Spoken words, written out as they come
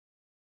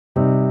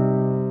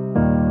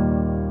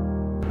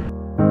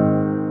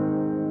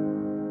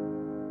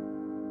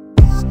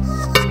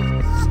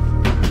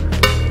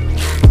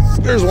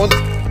There's one.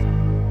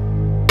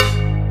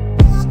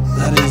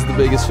 That is the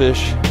biggest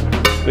fish,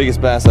 biggest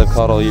bass I've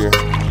caught all year.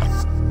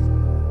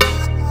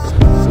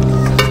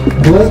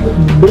 Blake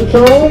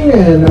Bichong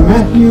and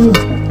Matthew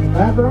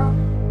Badrock.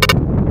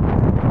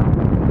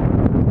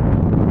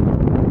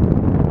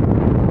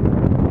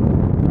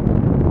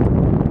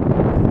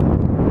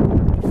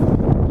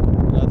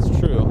 That's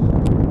true.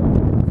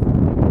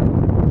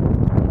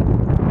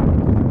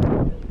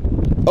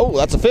 Oh,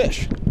 that's a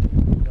fish.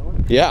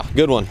 Yeah,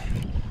 good one.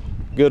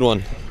 Good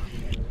one.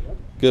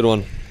 Good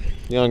one.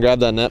 You want to grab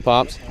that net,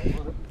 Pops?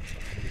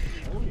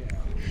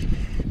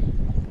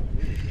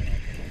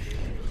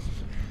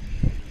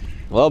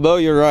 Well, Bo,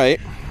 you're right.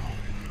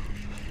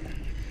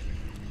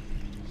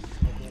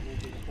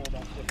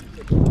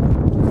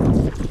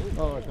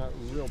 Oh, it's not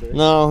real big.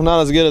 No,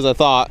 not as good as I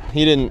thought.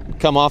 He didn't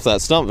come off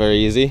that stump very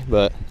easy,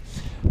 but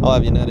I'll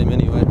have you net him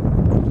anyway.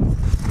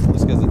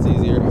 Just because it's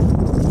easier.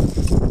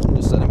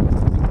 Just set him.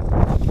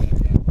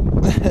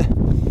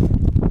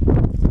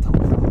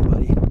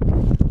 Buddy.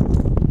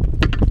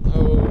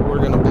 Oh, we're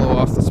going to blow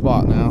off the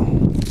spot now.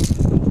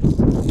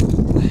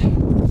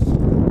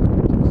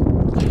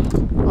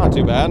 Not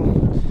too bad.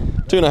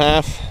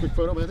 2.5. Quick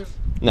photo, Matthew?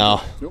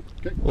 No. Nope.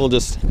 Okay. We'll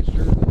just...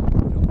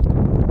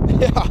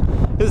 Yeah,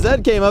 his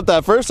head came up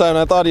that first time and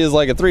I thought he was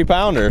like a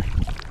 3-pounder.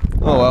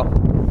 Oh well.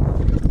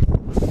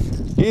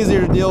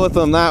 Easier to deal with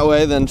them that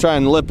way than try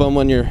and lip them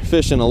when you're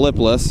fishing a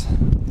lipless.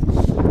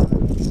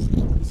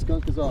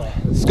 Skunk is off.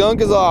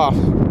 Skunk is off.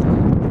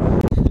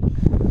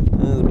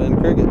 There's been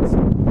crickets.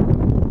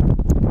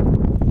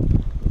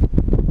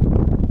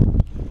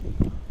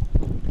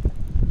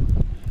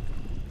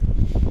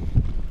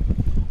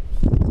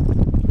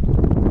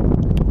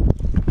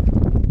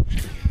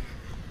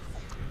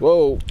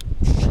 Whoa.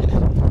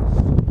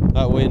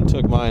 That wind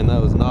took mine.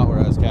 That was not where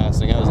I was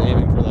casting. I was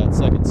aiming for that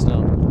second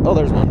stump. Oh,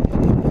 there's one.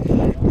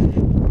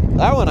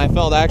 That one I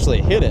felt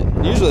actually hit it.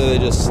 Usually they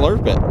just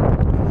slurp it.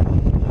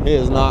 He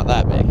is not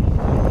that big.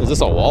 Is this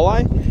a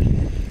walleye?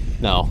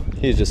 No,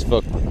 he's just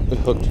hooked.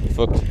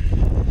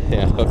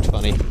 Yeah, hooked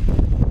funny.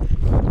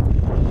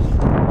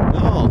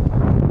 No.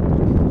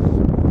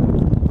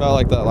 About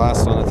like that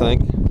last one, I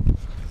think.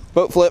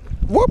 Boat flip.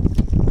 Whoop.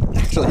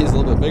 Actually, he's a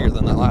little bit bigger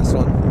than that last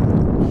one.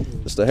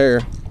 Just a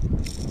hair.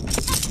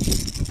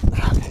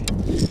 Okay.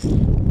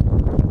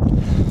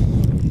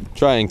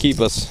 Try and keep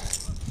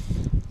us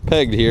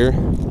pegged here.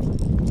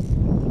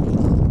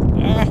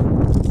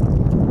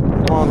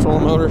 Come on,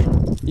 trolling motor.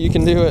 You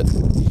can do it.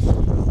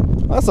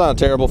 That's not a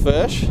terrible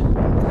fish.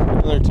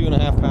 Another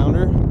 2.5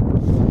 pounder.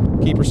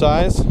 Keeper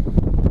size.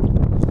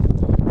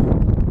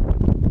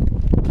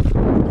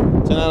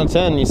 10 out of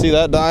 10. You see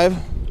that dive?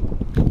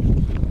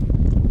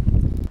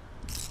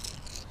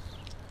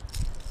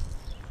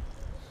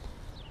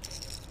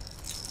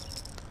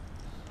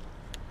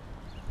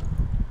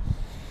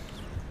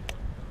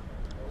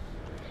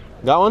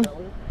 Got one?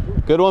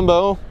 Good one,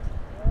 Bo.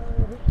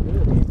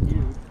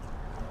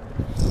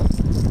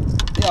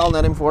 Yeah, I'll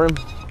net him for him.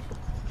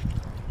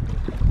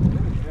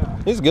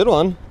 He's a good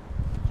one.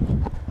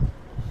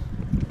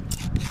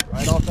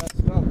 Right off that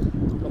stump.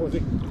 Oh, as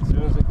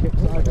soon as it kicks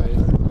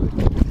sideways.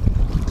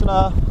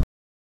 Ta-da.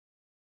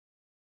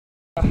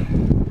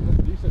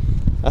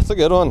 That's a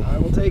good one. I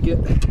will take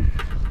it.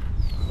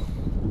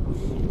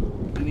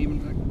 Didn't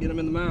even get him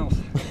in the mouth.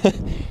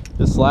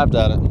 Just slapped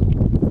at it.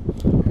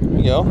 There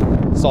you go.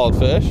 Solid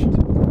fish.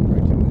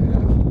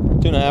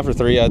 2.5 or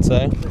 3, I'd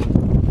say.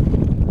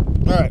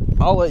 Alright,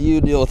 I'll let you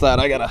deal with that.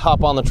 I gotta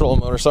hop on the trolling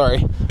motor, sorry.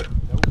 I'm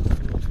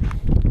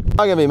not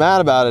gonna be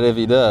mad about it if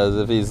he does.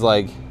 If he's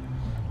like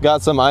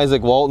got some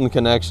Isaac Walton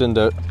connection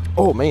to...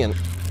 Oh man,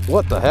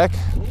 what the heck?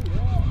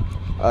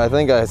 I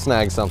think I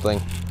snagged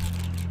something.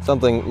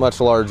 Something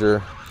much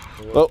larger.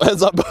 Oh,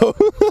 heads up, Bo.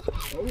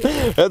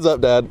 Heads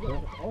up, Dad.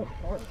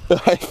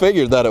 I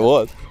figured that it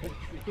was.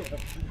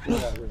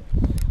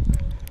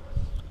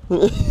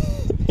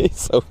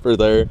 He's over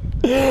there.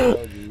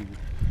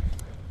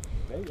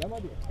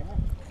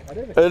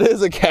 It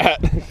is a cat.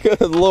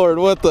 Good Lord,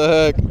 what the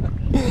heck?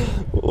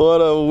 What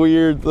a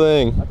weird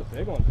thing. That's a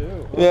big one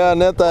too. Yeah,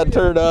 net that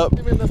turd up.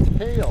 Give him the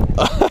tail.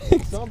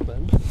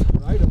 Something.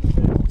 Right in the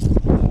tail.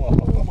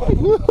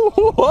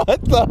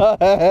 What the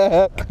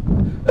heck?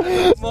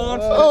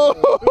 Oh,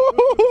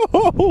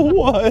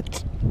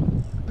 what?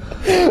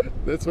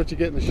 That's what you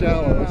get in the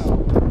shallows.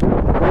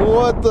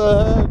 What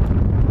the heck?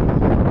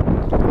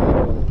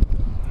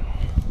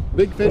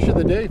 Big fish of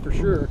the day for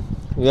sure.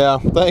 Yeah,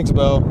 thanks,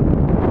 Bo.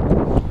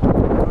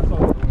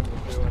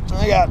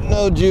 I got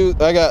no juice.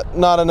 I got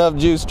not enough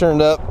juice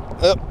turned up.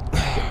 Yep.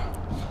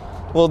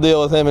 We'll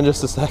deal with him in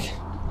just a second.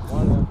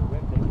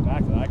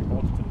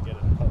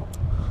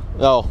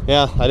 Oh,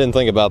 yeah, I didn't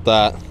think about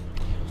that.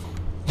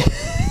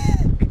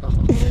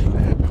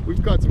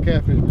 We've caught some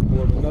catfish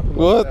before, but nothing like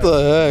What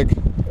the heck?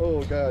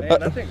 Oh, God. Man,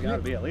 that thing's got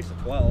to be at least a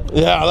 12.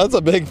 Yeah, that's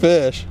a big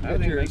fish. I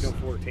think they go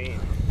 14. You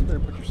better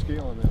put your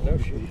scale on that. No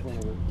one. shit.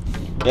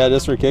 Yeah,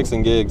 just for kicks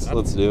and gigs.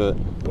 Let's do it.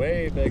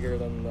 Way bigger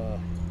than the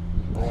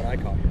one I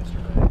caught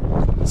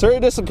yesterday. It's very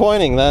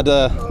disappointing that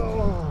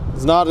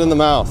it's not in the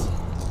mouth.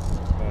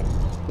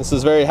 This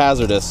is very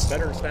hazardous.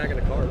 Better than snagging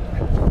a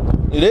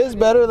carp. It is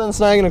better than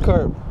snagging a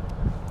carp.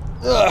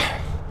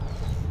 Ugh.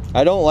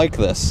 I don't like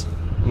this.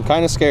 I'm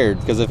kind of scared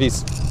because if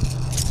he's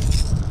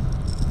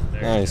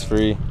he's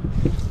free.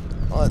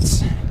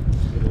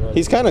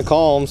 He's kind of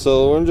calm,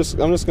 so I'm just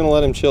gonna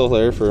let him chill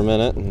there for a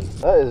minute. And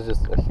that is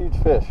just a huge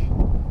fish.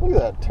 Look at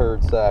that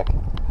turd sack.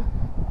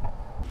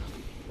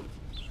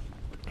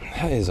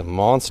 That is a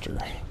monster.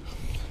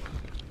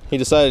 He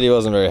decided he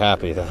wasn't very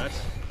happy though.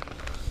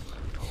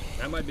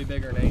 That might be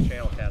bigger than any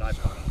channel cat I've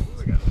caught.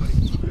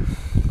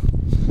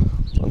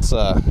 Let's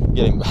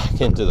get him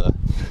back into the.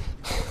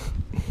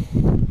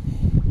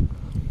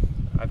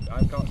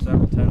 I've caught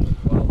several 10s and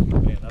 12s,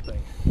 but man, that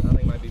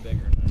thing might be bigger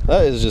than that.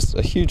 That is just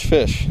a huge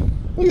fish.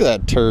 Look at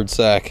that turd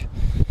sack.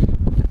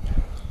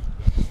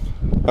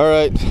 All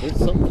right. It's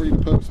something for you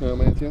to post now,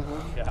 Matthew.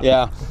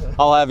 Yeah,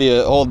 I'll have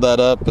you hold that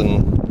up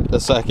in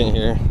a second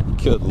here.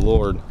 Good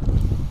Lord.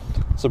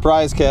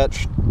 Surprise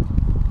catch.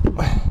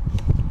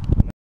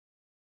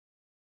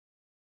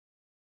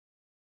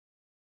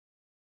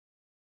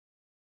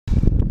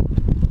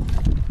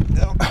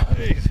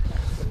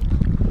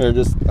 Here,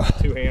 just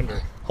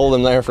two-hander. hold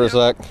him there for a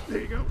sec.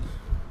 There you go.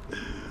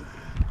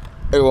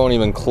 It won't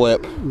even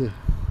clip.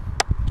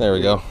 There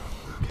we go.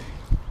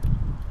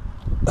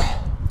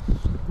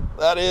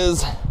 That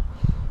is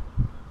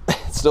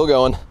still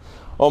going.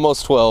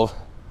 Almost 12.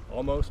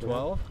 Almost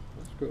 12?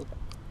 That's cool.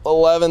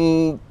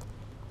 11,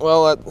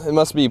 well, it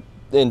must be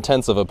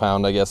intense of a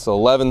pound, I guess. So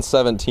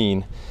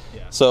 11.17.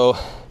 Yeah. So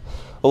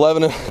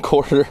 11 and a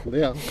quarter.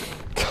 Yeah.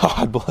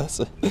 God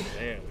bless it.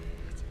 Man.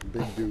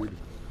 Big dude.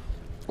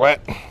 What?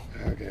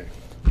 Okay.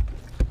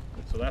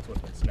 So that's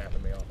what's been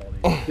snapping me off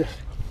all these.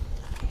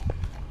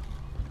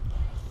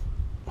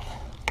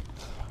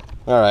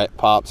 All right,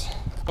 pops.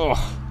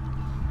 Oh.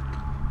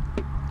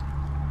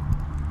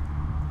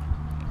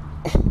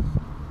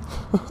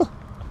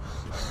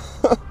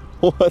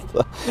 What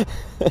the?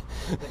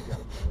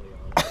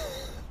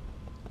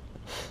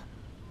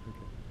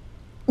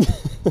 That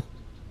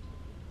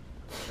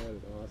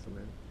is awesome,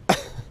 man.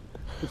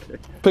 Okay.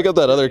 Pick up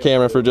that other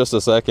camera for just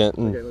a second.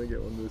 And, Okay, let me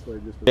get one this way.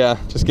 yeah,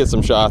 just get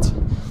some shots.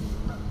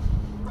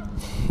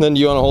 Then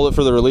do you want to hold it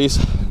for the release?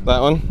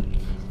 That one?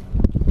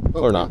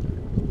 Oh, Or not?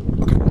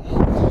 Okay.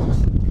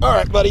 All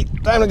right, buddy,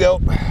 time to go.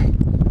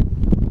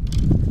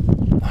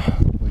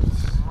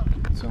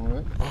 It's all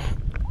right.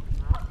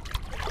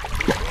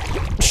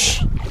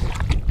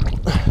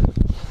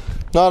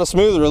 Not a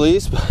smooth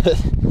release, but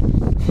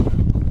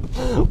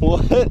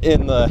what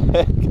in the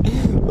heck?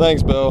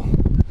 Thanks, Bill.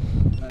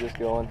 Just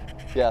going.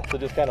 Yeah, so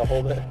just kind of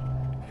hold it.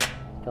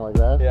 Kind of like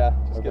that? Yeah,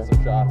 just Okay. get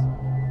some shots.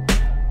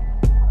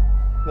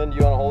 Then do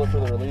you want to hold it for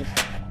the release?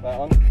 That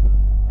one?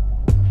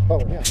 Oh,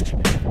 yeah.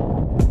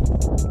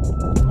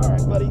 All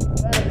right, buddy.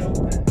 There you go.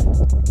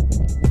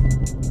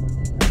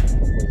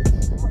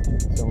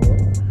 It's all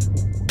right.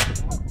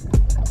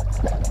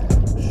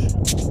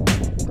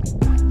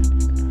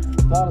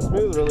 Not a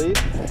smooth release.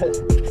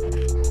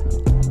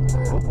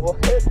 What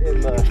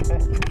in the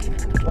heck?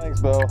 Thanks,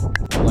 Bo.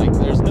 Like,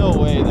 there's no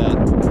way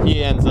that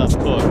he ends up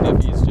hooked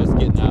if he's just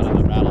getting out of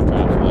the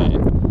Rattletraps way.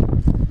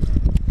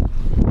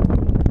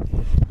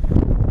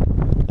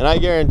 And I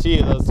guarantee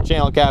you those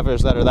channel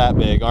catfish that are that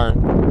big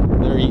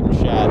they're eating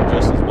shad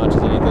just as much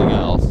as anything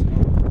else.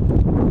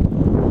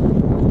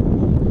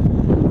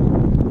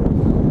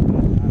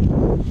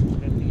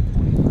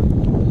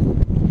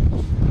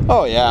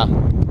 Oh yeah.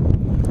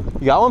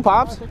 You got one,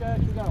 Pops? I think I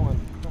actually got one.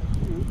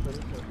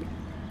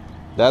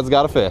 Dad's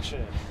got a fish.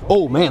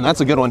 Oh man,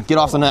 that's a good one. Get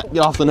off the net. Get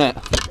off the net.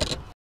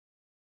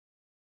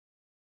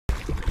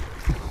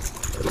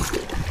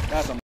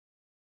 That's a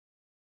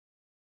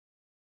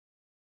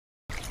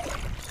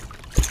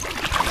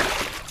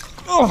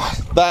Oh,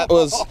 that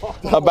was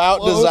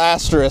about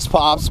disastrous,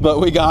 Pops, but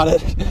we got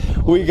it.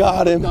 We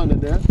got him. Done it,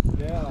 Dad.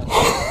 yeah.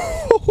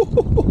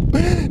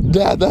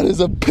 Dad, that is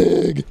a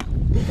pig.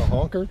 It's a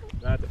honker.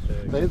 That's a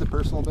pig. That is a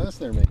personal best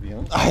there, maybe,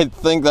 huh? I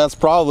think that's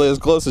probably as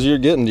close as you're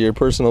getting to your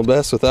personal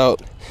best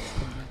without.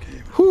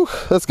 Whew,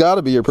 that's got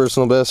to be your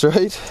personal best,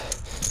 right?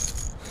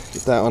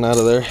 Get that one out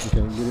of there.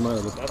 Okay, get him out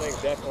of it. That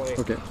thing's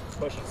definitely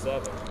pushing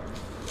 7.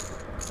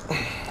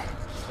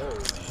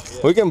 Holy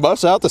shit. We can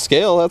bust out the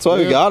scale. That's why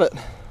we got it.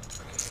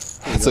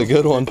 That's a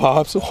good one,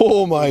 Pops.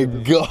 Oh my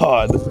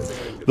God.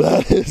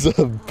 That is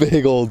a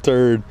big old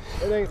turd.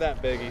 It ain't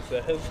that big, he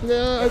says.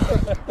 Yeah,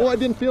 well, I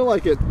didn't feel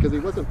like it because he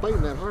wasn't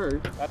fighting that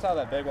hard. That's how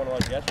that big one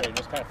was yesterday. It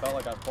just kind of felt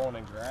like I was pulling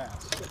in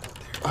grass.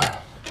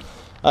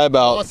 I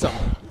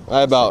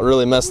about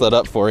really messed that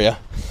up for you.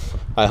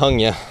 I hung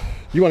you.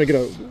 You want to get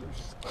a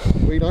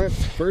weight on it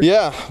first?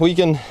 Yeah, we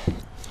can.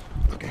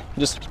 Okay.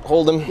 Just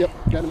hold him. Yep,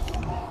 got him.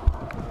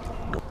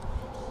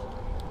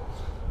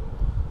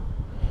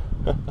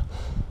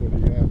 What do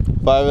you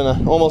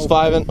have? Almost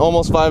five and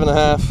a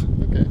half.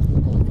 Okay,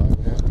 we'll call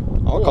it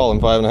 5.5. I'll call him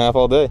 5.5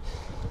 all day.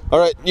 All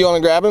right, you want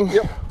to grab him?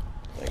 Yep.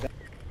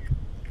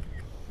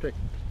 Okay.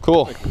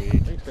 Cool.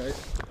 Thanks,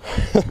 guys.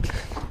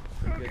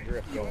 Good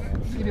drift going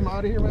on. Get him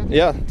out of here, man.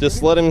 Yeah,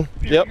 just let him.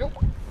 Yep. There you go.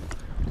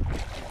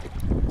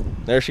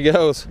 There she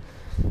goes.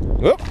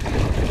 Whoop.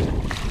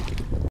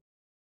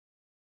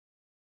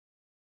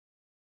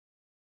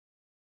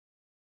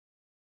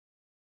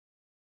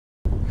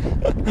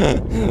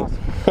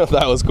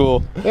 That was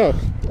cool. Yeah,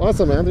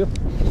 awesome, Andrew.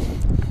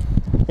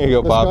 Here you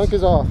go, The Pops. skunk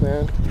is off,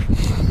 man.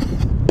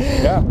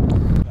 Yeah.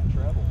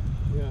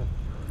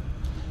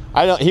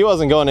 Yeah. He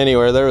wasn't going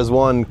anywhere. There was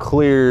one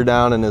clear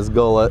down in his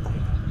gullet.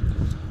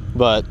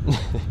 But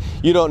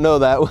you don't know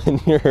that when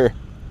you're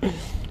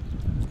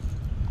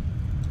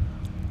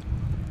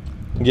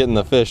getting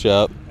the fish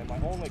up. And my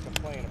only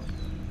complaint.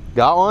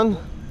 Got one?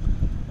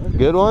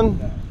 Good one?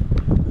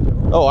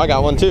 Oh, I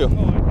got one too.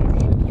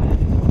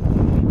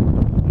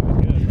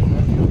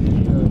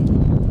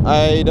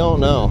 I don't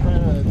know.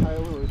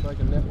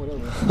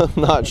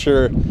 I'm not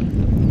sure.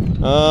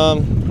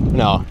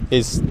 No,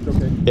 he's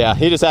okay. Yeah,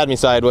 he just had me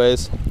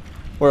sideways.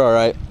 We're all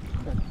right.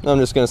 I'm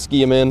just gonna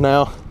ski him in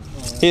now.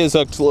 He is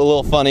hooked a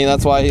little funny.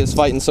 That's why he was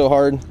fighting so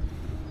hard.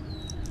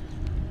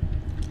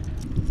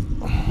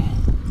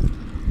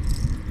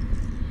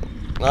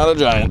 Not a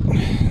giant,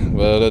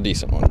 but a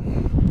decent one.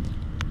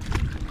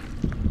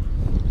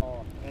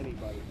 Oh,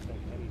 anybody think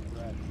any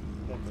threat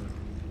thicker.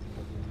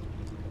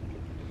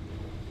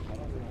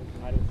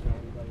 I didn't see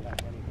anybody have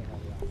anything on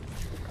the outside.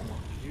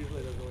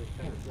 Usually there's always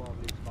 10 or 12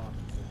 of these spots.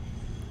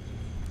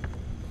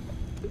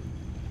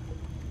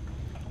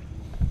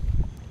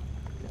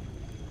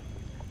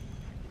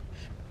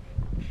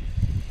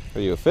 Are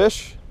you a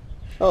fish?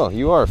 Oh,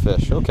 you are a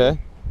fish. Okay.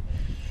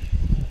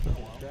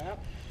 Trap?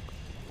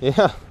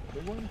 Yeah.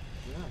 Big one?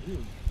 Yeah, huge.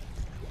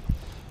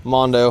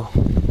 Mondo.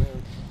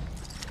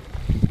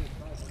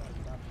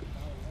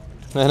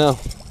 I know.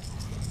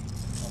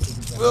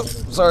 Oop,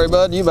 sorry,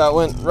 bud. You about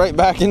went right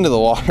back into the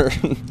water.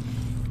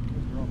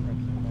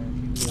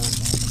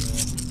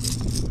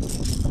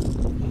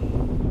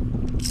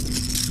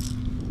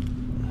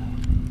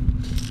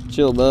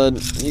 Chill, bud.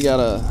 You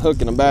got a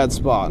hook in a bad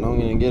spot, and I'm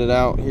gonna get it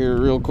out here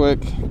real quick.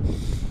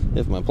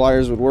 If my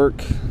pliers would work.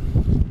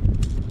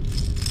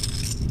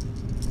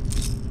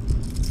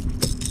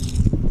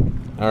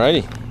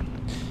 Alrighty,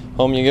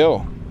 home you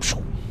go.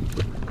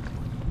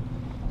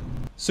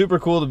 Super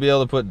cool to be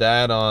able to put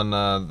Dad on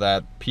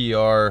that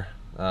PR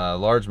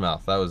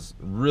largemouth. That was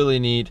really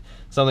neat.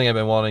 Something I've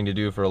been wanting to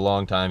do for a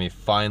long time. He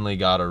finally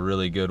got a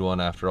really good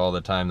one after all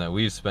the time that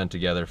we've spent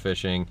together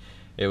fishing.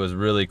 It was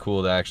really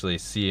cool to actually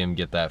see him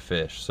get that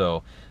fish.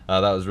 So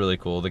that was really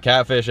cool. The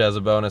catfish as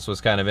a bonus was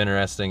kind of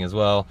interesting as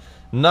well.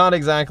 Not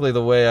exactly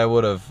the way I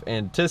would have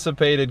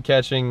anticipated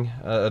catching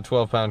a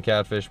 12-pound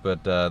catfish,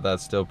 but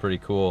that's still pretty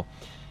cool.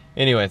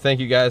 Anyway,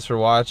 thank you guys for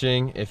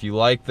watching. If you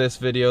like this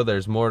video,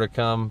 there's more to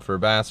come for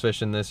bass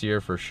fishing this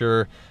year for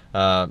sure.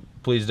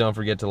 Please don't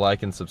forget to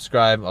like and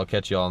subscribe. I'll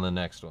catch you all in the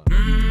next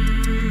one.